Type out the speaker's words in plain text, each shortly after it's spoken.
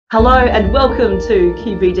Hello and welcome to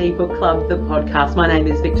QBD Book Club, the podcast. My name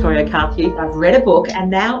is Victoria Carthew. I've read a book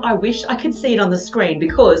and now I wish I could see it on the screen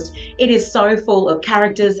because it is so full of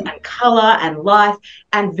characters and colour and life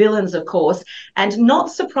and villains, of course. And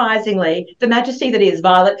not surprisingly, the majesty that is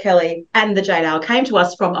Violet Kelly and the Jade came to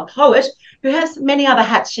us from a poet who has many other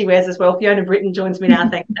hats she wears as well. Fiona Britton joins me now.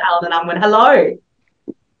 Thanks to Alan and Unwin. Hello.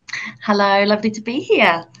 Hello, lovely to be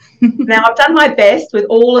here. Now, I've done my best with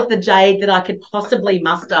all of the Jade that I could possibly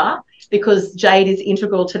muster because Jade is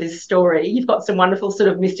integral to this story. You've got some wonderful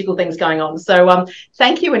sort of mystical things going on. So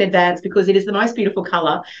thank you in advance because it is the most beautiful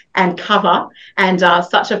colour and cover and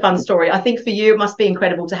such a fun story. I think for you it must be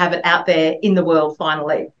incredible to have it out there in the world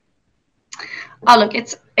finally. Oh, look,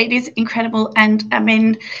 it is incredible. And, I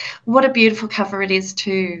mean, what a beautiful cover it is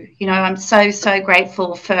too. You know, I'm so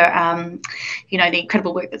grateful for, the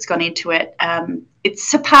incredible work that's gone into it. It's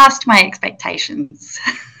surpassed my expectations.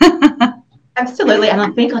 Absolutely. And I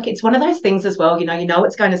think it's one of those things as well, you know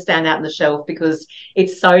it's going to stand out on the shelf because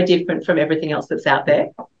it's so different from everything else that's out there.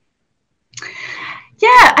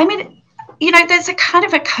 Yeah, I mean, there's a kind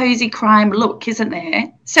of a cozy crime look, isn't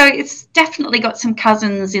there? So it's definitely got some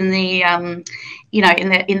cousins in the, in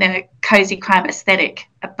the cozy crime aesthetic.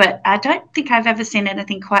 But I don't think I've ever seen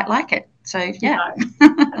anything quite like it. So yeah,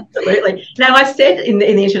 absolutely. Now, I said in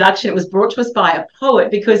the introduction it was brought to us by a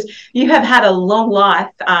poet because you have had a long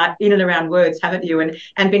life in and around words, haven't you?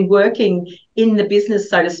 And been working in the business,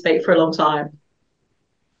 so to speak, for a long time.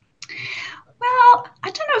 Well,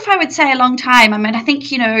 I don't know if I would say a long time. I mean, I think,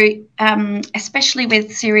 especially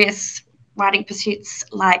with serious writing pursuits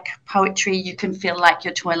like poetry, you can feel like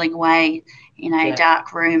you're toiling away in a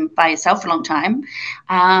dark room by yourself for a long time.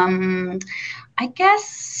 I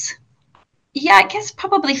guess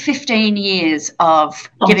probably 15 years of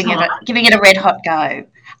giving it a red hot go.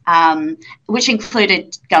 Which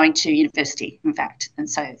included going to university, in fact, and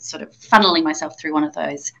so sort of funneling myself through one of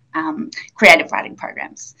those creative writing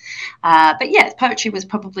programs. But yeah, poetry was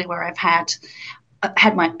probably where I've had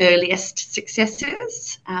my earliest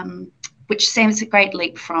successes, which seems a great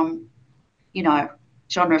leap from,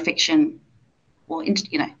 genre fiction, or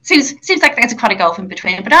seems like there's quite a gulf in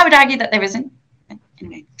between. But I would argue that there isn't.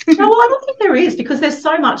 Anyway. No, I don't think there is because there's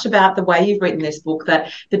so much about the way you've written this book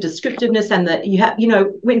that the descriptiveness and that you have,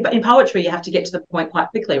 in poetry, you have to get to the point quite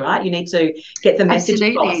quickly, right? You need to get the message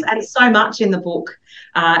across. And so much in the book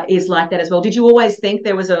is like that as well. Did you always think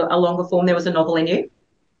there was a longer form, there was a novel in you?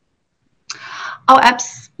 Oh,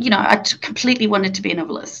 I completely wanted to be a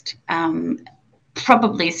novelist.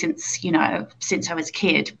 Probably since I was a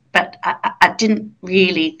kid, but I didn't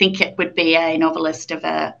really think it would be a novelist of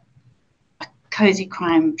a cozy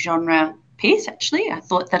crime genre piece. Actually, I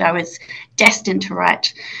thought that I was destined to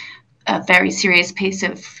write a very serious piece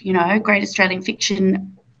of great Australian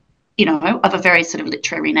fiction, of a very sort of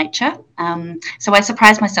literary nature. So I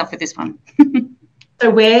surprised myself with this one. So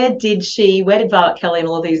where did Violet Kelly and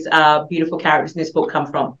all of these beautiful characters in this book come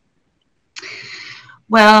from?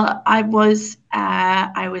 Well, I was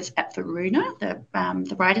at Fiona,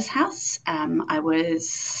 the writer's house. I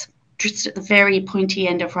was just at the very pointy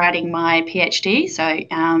end of writing my PhD, so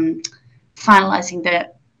finalising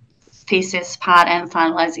the thesis part and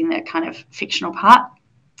finalising the kind of fictional part.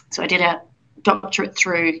 So I did a doctorate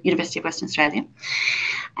through University of Western Australia,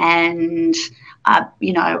 and I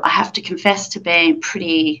have to confess to being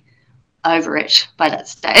pretty over it by that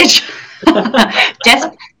stage,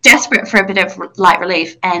 desperate for a bit of light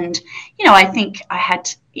relief. And I think I had,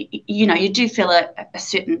 you do feel a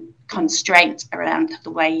certain constraint around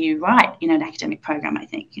the way you write in an academic program. I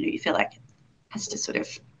think you feel like it has to sort of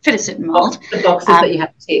fit a certain mold. The boxes that you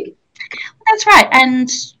have to tick. That's right. And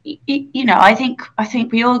I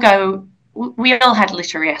think we all had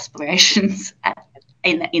literary aspirations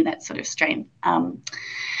in that sort of stream.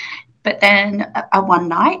 But then one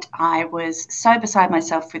night I was so beside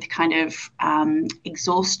myself with kind of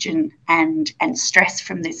exhaustion and stress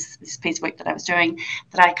from this piece of work that I was doing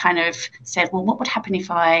that I kind of said, well, what would happen if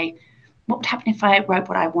I wrote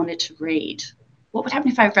what I wanted to read? What would happen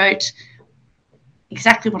if I wrote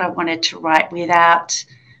exactly what I wanted to write without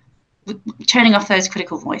turning off those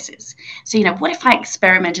critical voices? So, what if I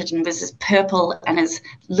experimented and was as purple and as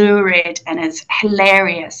lurid and as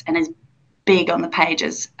hilarious and as big on the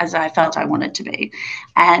pages as I felt I wanted to be?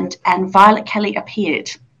 And Violet Kelly appeared.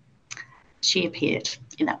 She appeared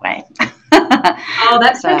in that way. Oh,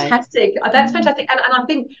 that's fantastic. That's fantastic. And I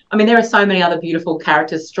think, there are so many other beautiful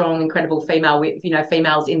characters, strong, incredible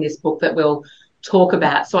females in this book that we'll talk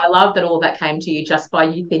about. So I love that all that came to you just by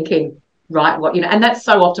you thinking, write what, and that's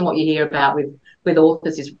so often what you hear about with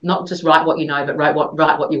authors is not just write what you know, but write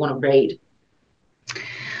what you want to read.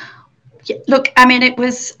 Yeah, look, I mean, it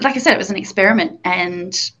was, like I said, it was an experiment,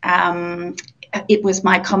 and it was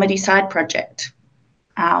my comedy side project.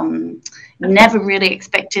 Never really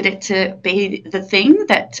expected it to be the thing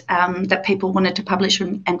that that people wanted to publish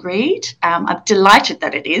and read. I'm delighted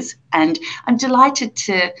that it is, and I'm delighted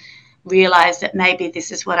to realise that maybe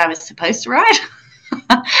this is what I was supposed to write.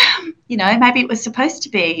 You know, maybe it was supposed to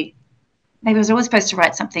be. Maybe I was always supposed to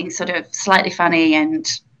write something sort of slightly funny and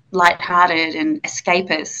lighthearted and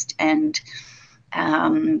escapist and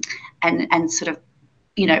sort of,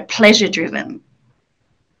 you know, pleasure driven.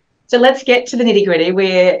 So let's get to the nitty gritty.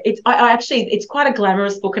 Where I actually, it's quite a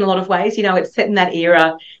glamorous book in a lot of ways. You know, it's set in that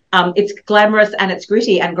era. It's glamorous and it's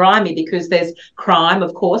gritty and grimy because there's crime,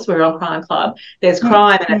 of course. We're on Crime Club. There's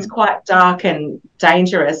crime and it's quite dark and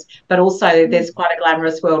dangerous, but also there's quite a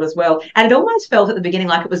glamorous world as well. And it almost felt at the beginning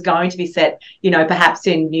like it was going to be set, you know, perhaps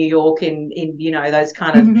in New York, in you know, those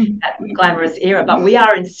kind of that glamorous era. But we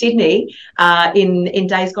are in Sydney in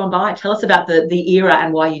days gone by. Tell us about the era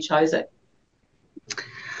and why you chose it.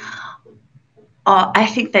 Oh, I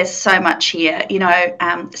think there's so much here. You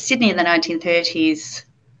know, Sydney in the 1930s,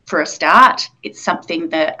 for a start, it's something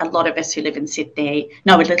that a lot of us who live in Sydney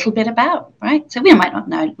know a little bit about, right? So we might not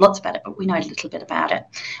know lots about it, but we know a little bit about it.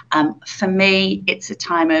 For me, it's a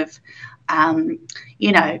time of,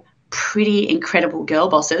 you know, pretty incredible girl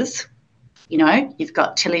bosses. You know, you've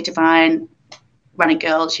got Tilly Devine running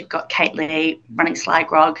girls, you've got Kate Lee running Sly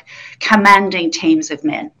Grog, commanding teams of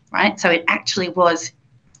men, right? So it actually was,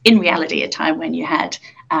 in reality, a time when you had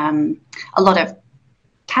a lot of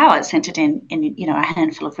power centred in you know, a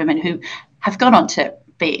handful of women who have gone on to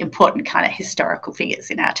be important kind of historical figures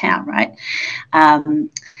in our town, right?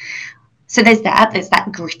 So there's that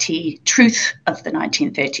gritty truth of the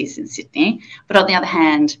 1930s in Sydney. But on the other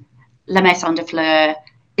hand, La Maison de Fleur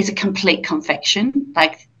is a complete confection.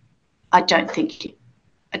 Like, I don't think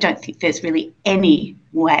there's really any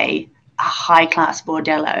way a high-class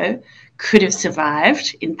bordello could have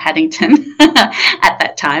survived in Paddington at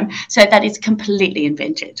that time. So that is completely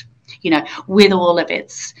invented, you know, with all of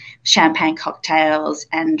its champagne cocktails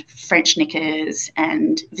and French knickers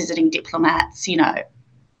and visiting diplomats, you know.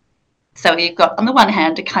 So you've got, on the one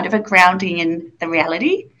hand, a kind of a grounding in the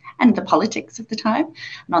reality and the politics of the time,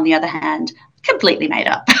 and on the other hand, completely made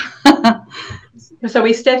up. So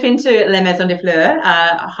we step into La Maison de Fleur,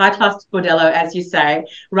 a high-class bordello, as you say,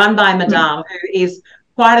 run by Madame, who is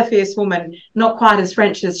quite a fierce woman, not quite as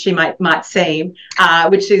French as she might seem,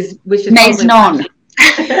 which is Mais non.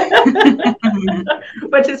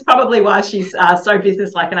 Which is probably why she's so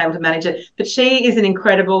businesslike and able to manage it. But she is an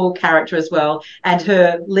incredible character as well, and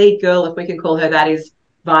her lead girl, if we can call her that, is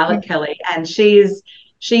Violet Kelly, and she is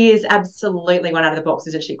absolutely one out of the box,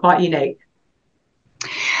 isn't she? Quite unique.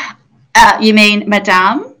 You mean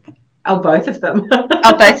Madame? Oh, both of them.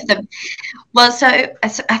 Oh, both of them. Well, so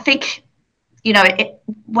I think, you know,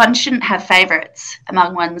 one shouldn't have favourites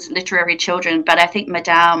among one's literary children, but I think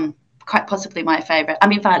Madame, quite possibly my favourite. I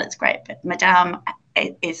mean, Violet's great, but Madame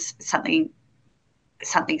is something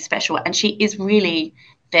special, and she is really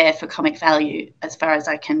there for comic value as far as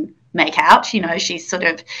I can make out. You know, she's sort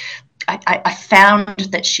of, I found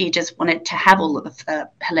that she just wanted to have all of the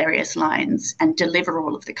hilarious lines and deliver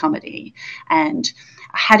all of the comedy. And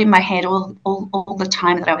I had in my head all the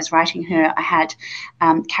time that I was writing her, I had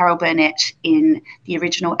Carol Burnett in the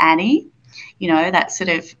original Annie, you know, that sort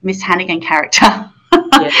of Miss Hannigan character.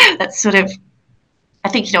 Yeah. That's sort of, I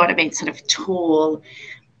think you know what I mean, sort of tall,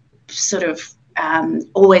 sort of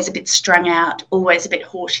always a bit strung out, always a bit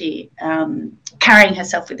haughty, carrying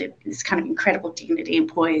herself with this kind of incredible dignity and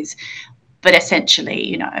poise, but essentially,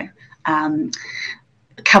 you know,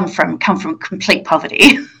 come from complete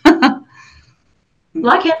poverty.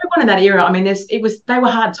 Like everyone in that era, I mean, they were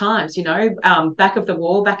hard times, you know, back of the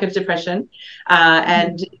war, back of depression,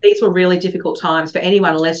 and these were really difficult times for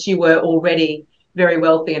anyone unless you were already very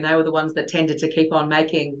wealthy, and they were the ones that tended to keep on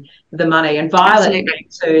making the money. And Violet came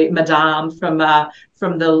to Madame from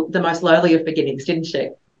the most lowly of beginnings, didn't she?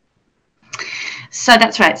 So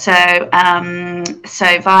that's right. So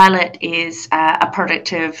Violet is a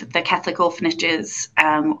product of the Catholic orphanages,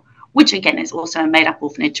 which again is also a made-up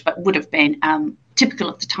orphanage, but would have been typical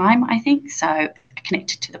of the time, I think. So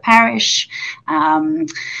connected to the parish.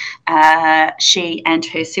 She and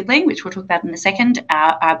her sibling, which we'll talk about in a second,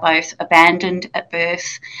 are both abandoned at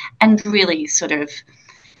birth and really sort of,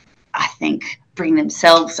 I think, bring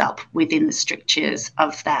themselves up within the strictures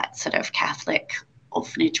of that sort of Catholic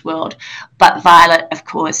orphanage world. But Violet, of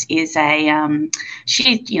course, is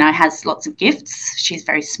she, you know, has lots of gifts. She's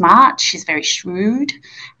very smart. She's very shrewd.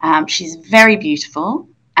 She's very beautiful.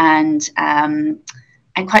 And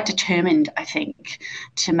quite determined, I think,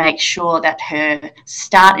 to make sure that her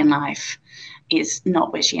start in life is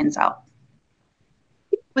not where she ends up.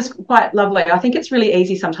 Was quite lovely. I think it's really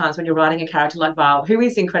easy sometimes when you're writing a character like Val, who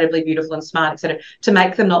is incredibly beautiful and smart, etc., to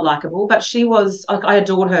make them not likable. But she was, like, I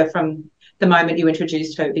adored her from the moment you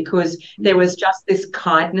introduced her, because there was just this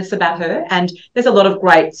kindness about her. And there's a lot of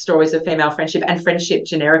great stories of female friendship and friendship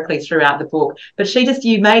generically throughout the book. But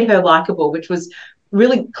you made her likable, which was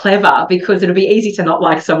really clever, because it'll be easy to not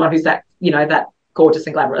like someone who's that, that gorgeous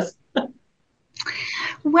and glamorous.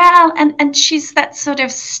 Well, and she's that sort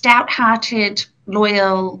of stout-hearted,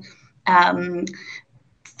 loyal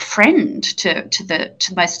friend to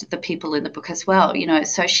most of the people in the book as well.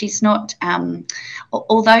 So she's not,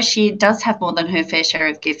 although she does have more than her fair share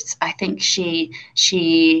of gifts, I think she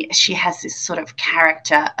has this sort of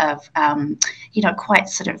character of quite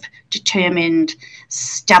sort of determined,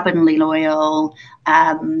 stubbornly loyal.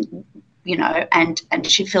 And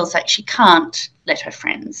she feels like she can't let her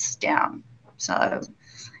friends down. So,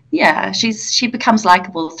 yeah, she becomes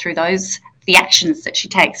likable through the actions that she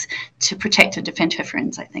takes to protect and defend her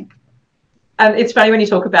friends, I think. It's funny when you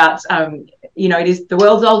talk about, it is the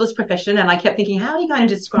world's oldest profession, and I kept thinking, how are you going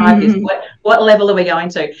to describe this? What level are we going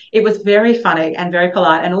to? It was very funny and very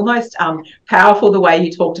polite, and almost powerful the way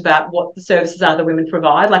you talked about what the services are that women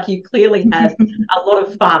provide. Like, you clearly had a lot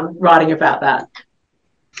of fun writing about that.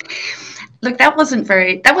 Look, that wasn't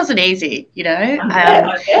easy, I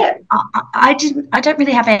don't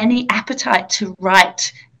really have any appetite to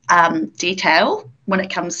write detail when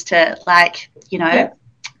it comes to, like,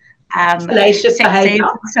 salacious behaviour.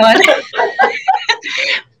 So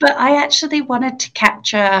but I actually wanted to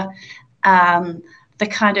capture the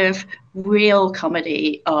kind of real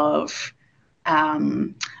comedy of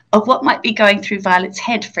what might be going through Violet's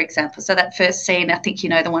head, for example. So that first scene, I think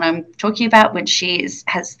the one I'm talking about, when she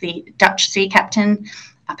has the Dutch sea captain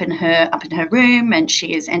up in her room, and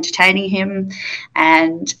she is entertaining him,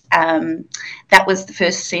 and that was the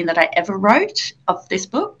first scene that I ever wrote of this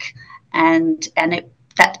book, and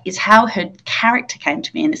that is how her character came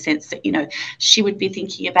to me, in the sense that she would be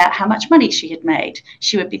thinking about how much money she had made.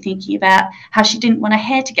 She would be thinking about how she didn't want her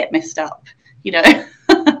hair to get messed up,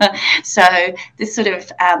 So this sort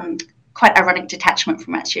of quite ironic detachment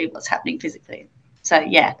from actually what's happening physically. So,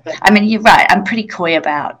 yeah, I mean, you're right. I'm pretty coy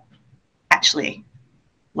about actually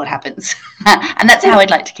what happens. And that's how I'd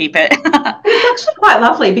like to keep it. It's actually quite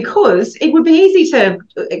lovely, because it would be easy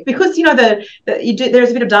because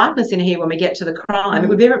there's a bit of darkness in here when we get to the crime. It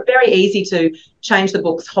would be very easy to change the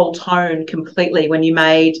book's whole tone completely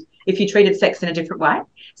if you treated sex in a different way.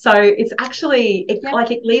 So it's actually,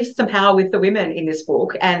 it leaves some power with the women in this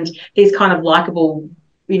book, and these kind of likeable,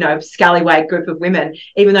 scallywag group of women,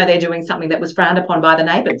 even though they're doing something that was frowned upon by the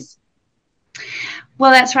neighbours.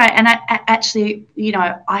 Well, that's right. And I actually,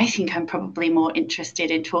 I think I'm probably more interested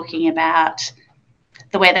in talking about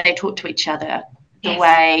the way they talk to each other, the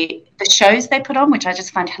way the shows they put on, which I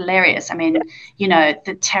just find hilarious. I mean,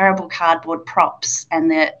 the terrible cardboard props and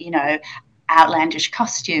the, outlandish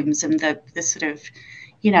costumes and the sort of,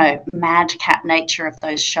 madcap nature of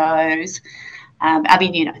those shows. I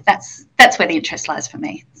mean, that's where the interest lies for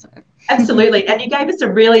me. So. Absolutely. And you gave us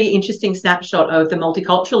a really interesting snapshot of the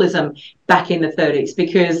multiculturalism back in the 30s,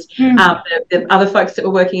 because the other folks that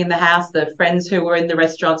were working in the house, the friends who were in the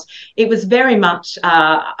restaurants, it was very much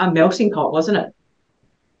a melting pot, wasn't it?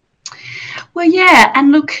 Well, yeah.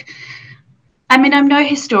 And look, I mean, I'm no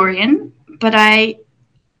historian, but I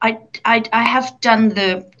have done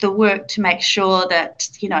the work to make sure that,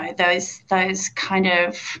 those kind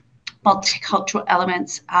of multicultural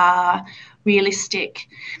elements are realistic.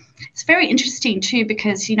 It's very interesting too,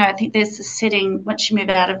 because I think there's the setting once you move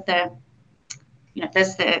out of the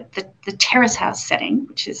there's the terrace house setting,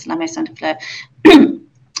 which is La Maison de Fleur.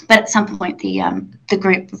 But at some point the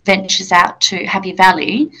group ventures out to Happy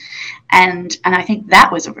Valley, and I think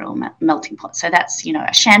that was a real melting pot. So that's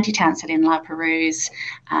a shanty town set in La Perouse.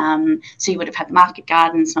 So you would have had the market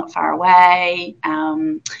gardens not far away.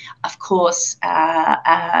 Of course,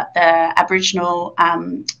 the Aboriginal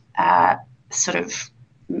sort of,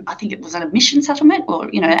 I think it was a mission settlement, or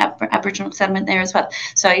Aboriginal settlement there as well.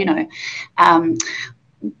 So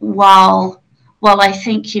while I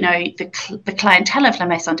think the clientele of La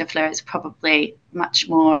Maison de Fleur is probably much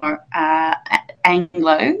more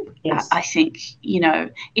Anglo, yes. I think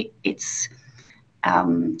it's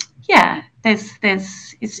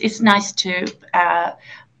it's nice to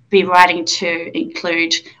be writing to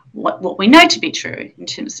include what we know to be true in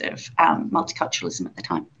terms of multiculturalism at the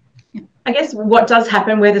time. Yeah. I guess what does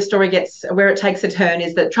happen where it takes a turn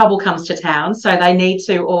is that trouble comes to town. So they need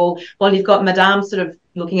to you've got Madame sort of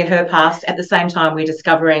looking at her past. At the same time, we're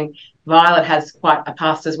discovering Violet has quite a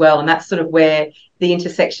past as well, and that's sort of where the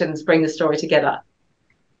intersections bring the story together.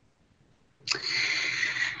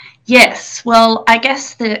 Yes, well, I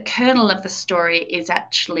guess the kernel of the story is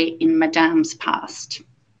actually in Madame's past.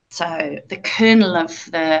 So the kernel of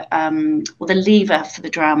the lever for the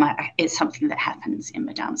drama is something that happens in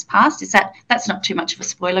Madame's past. That's not too much of a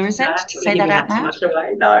spoiler, is it? No, To say that out too now? much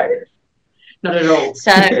away. No, not at all.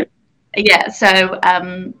 So yeah, so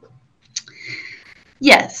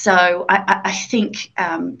I think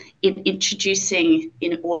in introducing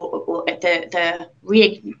or the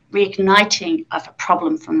reigniting of a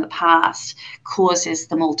problem from the past causes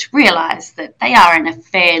them all to realise that they are in a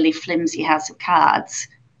fairly flimsy house of cards.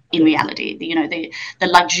 In reality, the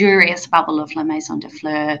luxurious bubble of La Maison de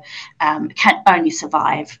Fleur can only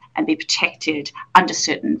survive and be protected under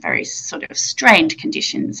certain very sort of strained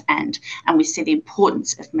conditions, and we see the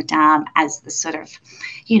importance of Madame as the sort of,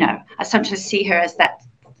 I sometimes see her as that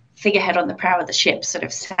figurehead on the prow of the ship, sort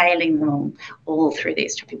of sailing them all through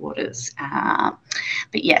these tricky waters.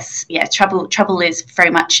 But yes, trouble is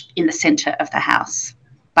very much in the centre of the house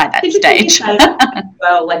by that stage.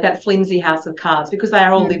 Well, like that flimsy house of cards, because they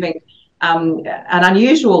are all living an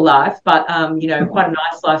unusual life, but quite a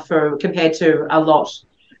nice life compared to a lot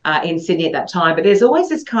in Sydney at that time. But there's always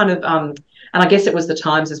this kind of and I guess it was the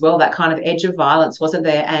times as well, that kind of edge of violence, wasn't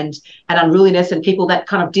there, and unruliness, and people, that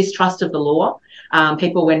kind of distrust of the law.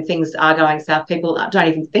 People, when things are going south, people don't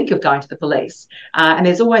even think of going to the police, and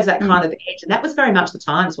there's always that kind of edge, and that was very much the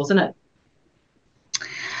times, wasn't it?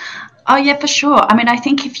 Oh, yeah, for sure. I mean, I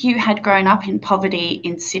think if you had grown up in poverty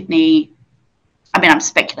in Sydney, I mean, I'm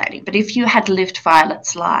speculating, but if you had lived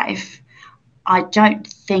Violet's life, I don't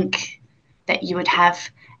think that you would have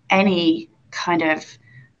any kind of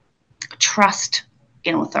trust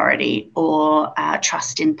in authority or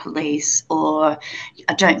trust in police, or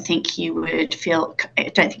I don't think you would feel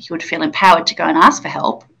empowered to go and ask for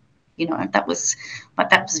help. That was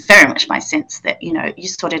very much my sense, that, you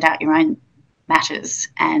sorted out your own matters.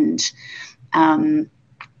 And I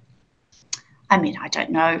mean, I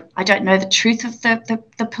don't know the truth of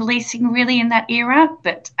the policing really in that era,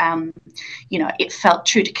 but it felt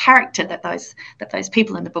true to character that those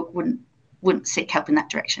people in the book wouldn't seek help in that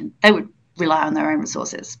direction. They would rely on their own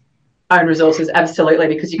resources. Absolutely,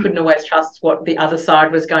 because you couldn't always trust what the other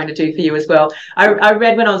side was going to do for you as well. I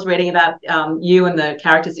read, when I was reading about you and the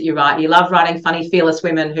characters that you write, you love writing funny, fearless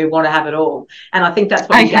women who want to have it all, and I think that's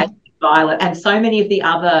what you gave Violet and so many of the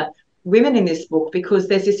other women in this book, because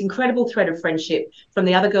there's this incredible thread of friendship from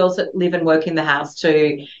the other girls that live and work in the house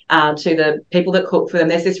to the people that cook for them.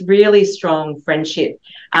 There's this really strong friendship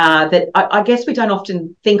that I guess we don't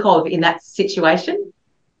often think of in that situation.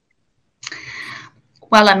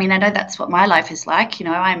 Well, I mean, I know that's what my life is like.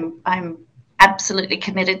 I'm absolutely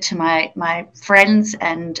committed to my friends,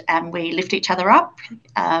 and we lift each other up.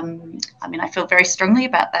 I mean, I feel very strongly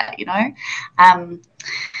about that.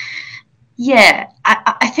 Yeah,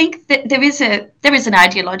 I think that there is an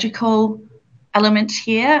ideological element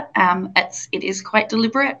here. It is quite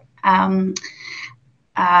deliberate.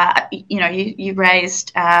 You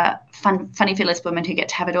raised funny, fearless women who get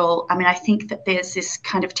to have it all. I mean, I think that there's this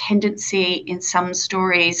kind of tendency in some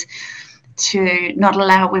stories to not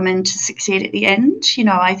allow women to succeed at the end.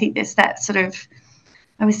 I think there's that sort of,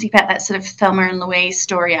 I always think about that sort of Thelma and Louise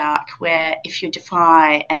story arc, where if you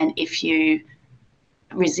defy and if you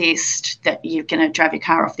resist, that you're going to drive your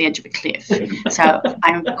car off the edge of a cliff. So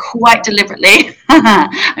I'm quite deliberately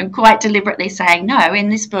saying no, in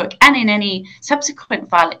this book and in any subsequent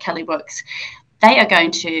Violet Kelly books, they are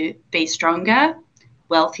going to be stronger,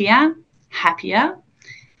 wealthier, happier.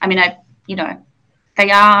 I mean,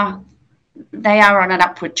 they are on an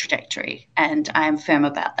upward trajectory, and I am firm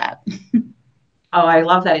about that. Oh, I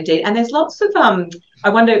love that indeed. And there's lots of I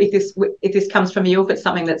wonder if this comes from you, if it's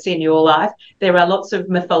something that's in your life. There are lots of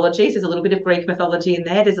mythologies. There's a little bit of Greek mythology in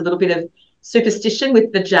there. There's a little bit of superstition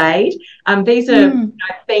with the Jade. These are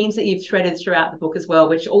themes that you've threaded throughout the book as well,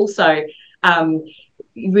 which also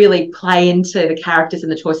really play into the characters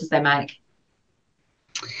and the choices they make.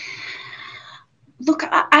 Look,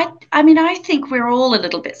 I mean, I think we're all a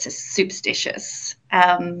little bit superstitious.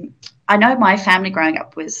 I know my family growing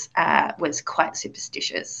up was quite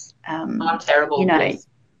superstitious. I'm terrible. Yes.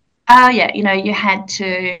 You had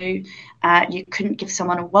to. You couldn't give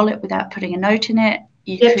someone a wallet without putting a note in it.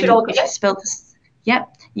 You couldn't, if you spelled this.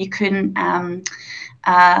 Yep. You couldn't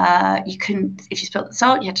You couldn't, if you spilled the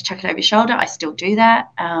salt, you had to chuck it over your shoulder. I still do that.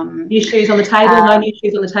 New shoes on the table, no new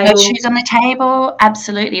shoes on the table. No shoes on the table,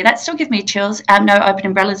 absolutely. That still gives me chills. No open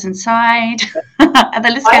umbrellas inside. The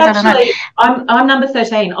list goes on and on. I'm number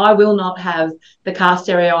 13. I will not have the car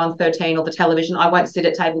stereo on 13 or the television. I won't sit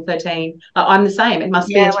at table 13. I'm the same. It must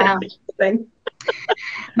be a thing.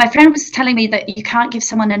 My friend was telling me that you can't give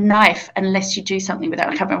someone a knife unless you do something with it.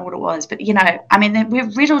 I can't remember what it was, but I mean, we're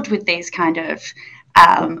riddled with these kind of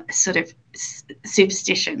sort of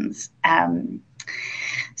superstitions.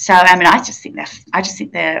 So I mean, I just think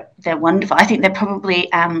they're wonderful. I think they're probably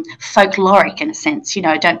folkloric in a sense.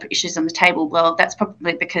 Don't put your shoes on the table. Well, that's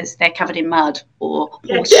probably because they're covered in mud or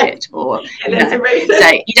horse shit, or so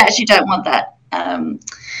you actually don't want that.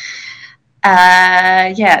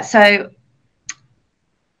 So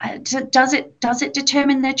does it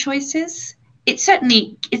determine their choices? It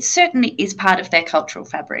certainly is part of their cultural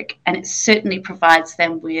fabric, and it certainly provides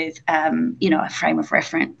them with a frame of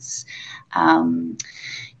reference.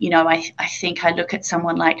 I think I look at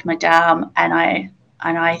someone like Madame, and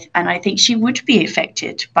I think she would be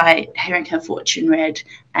affected by hearing her fortune read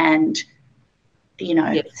and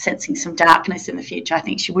sensing some darkness in the future. I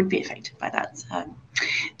think she would be affected by that. So.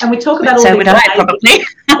 And we talk about so would I probably.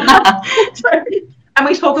 And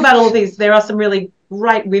we talk about all of these. There are some really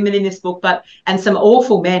great women in this book, and some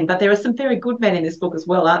awful men, but there are some very good men in this book as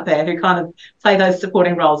well, aren't there, who kind of play those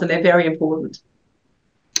supporting roles, and they're very important.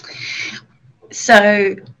 So,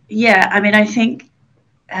 I mean, I think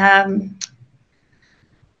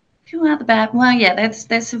who are the bad? Well,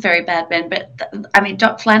 there's some very bad men, but I mean,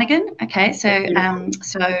 Doc Flanagan. Okay, so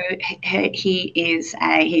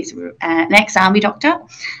he's an ex-army doctor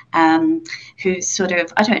who's sort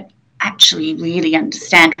of, I don't actually really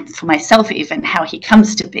understand for myself even how he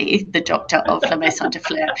comes to be the doctor of La Maison de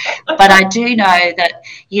Fleur, but I do know that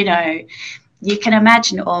you can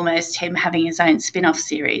imagine almost him having his own spin-off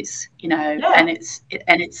series, and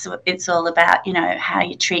it's all about how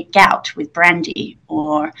you treat gout with brandy,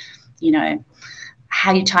 or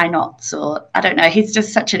how you tie knots, or I don't know. He's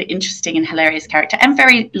just such an interesting and hilarious character, and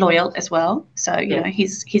very loyal as well. So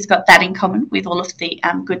he's got that in common with all of the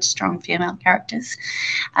good, strong female characters.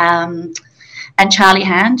 And Charlie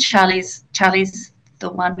Hand, Charlie's the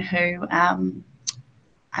one who,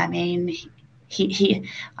 I mean,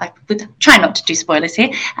 I would try not to do spoilers here.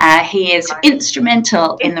 He is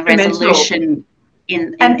instrumental in the resolution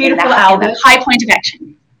in the high point of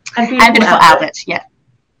action. And beautiful Albert,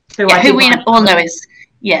 who we all know is,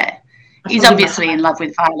 he's obviously in love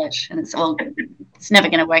with Violet, and it's never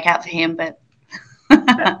going to work out for him, but.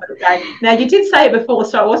 Now, you did say it before,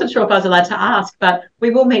 so I wasn't sure if I was allowed to ask, but we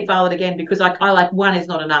will meet Violet again, because I like one is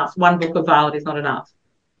not enough. One book of Violet is not enough.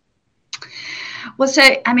 Well, so,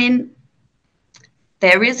 I mean,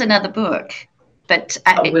 there is another book, but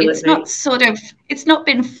it's not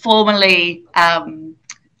been formally,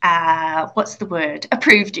 what's the word,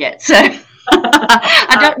 approved yet, so.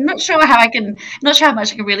 I'm not sure how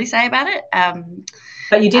much I can really say about it.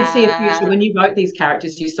 But you did see a future when you wrote these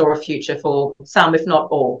characters. You saw a future for some, if not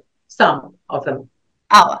all, some of them.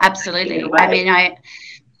 Oh, absolutely. I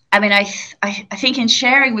think in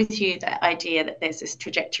sharing with you the idea that there's this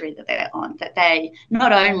trajectory that they're on, that they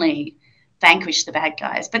not only vanquish the bad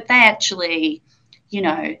guys, but they actually,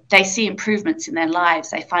 they see improvements in their lives.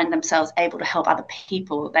 They find themselves able to help other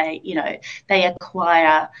people. They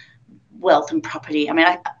acquire wealth and property. I mean,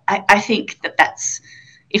 I think that's,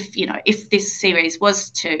 if this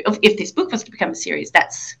book was to become a series,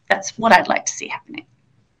 that's what I'd like to see happening.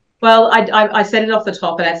 Well, I said it off the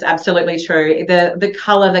top, and that's absolutely true. The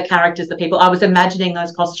colour, the characters, the people. I was imagining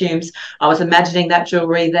those costumes. I was imagining that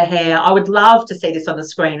jewellery, the hair. I would love to see this on the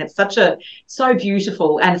screen. It's so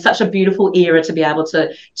beautiful, and such a beautiful era to be able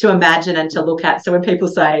to imagine and to look at. So when people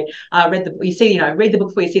say, read the book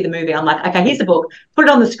before you see the movie, I'm like, okay, here's the book, put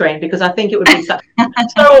it on the screen, because I think it would be so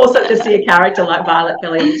awesome to see a character like Violet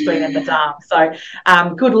Kelly on the screen and Madame. So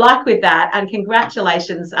good luck with that, and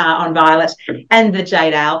congratulations on Violet and the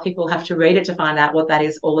Jade Owl. People have to read it to find out what that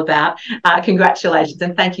is all about. Congratulations,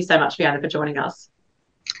 and thank you so much, Fiona, for joining us.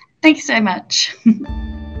 Thank you so much.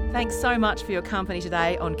 Thanks so much for your company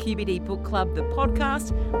today on QBD Book Club, the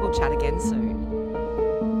podcast. We'll chat again soon.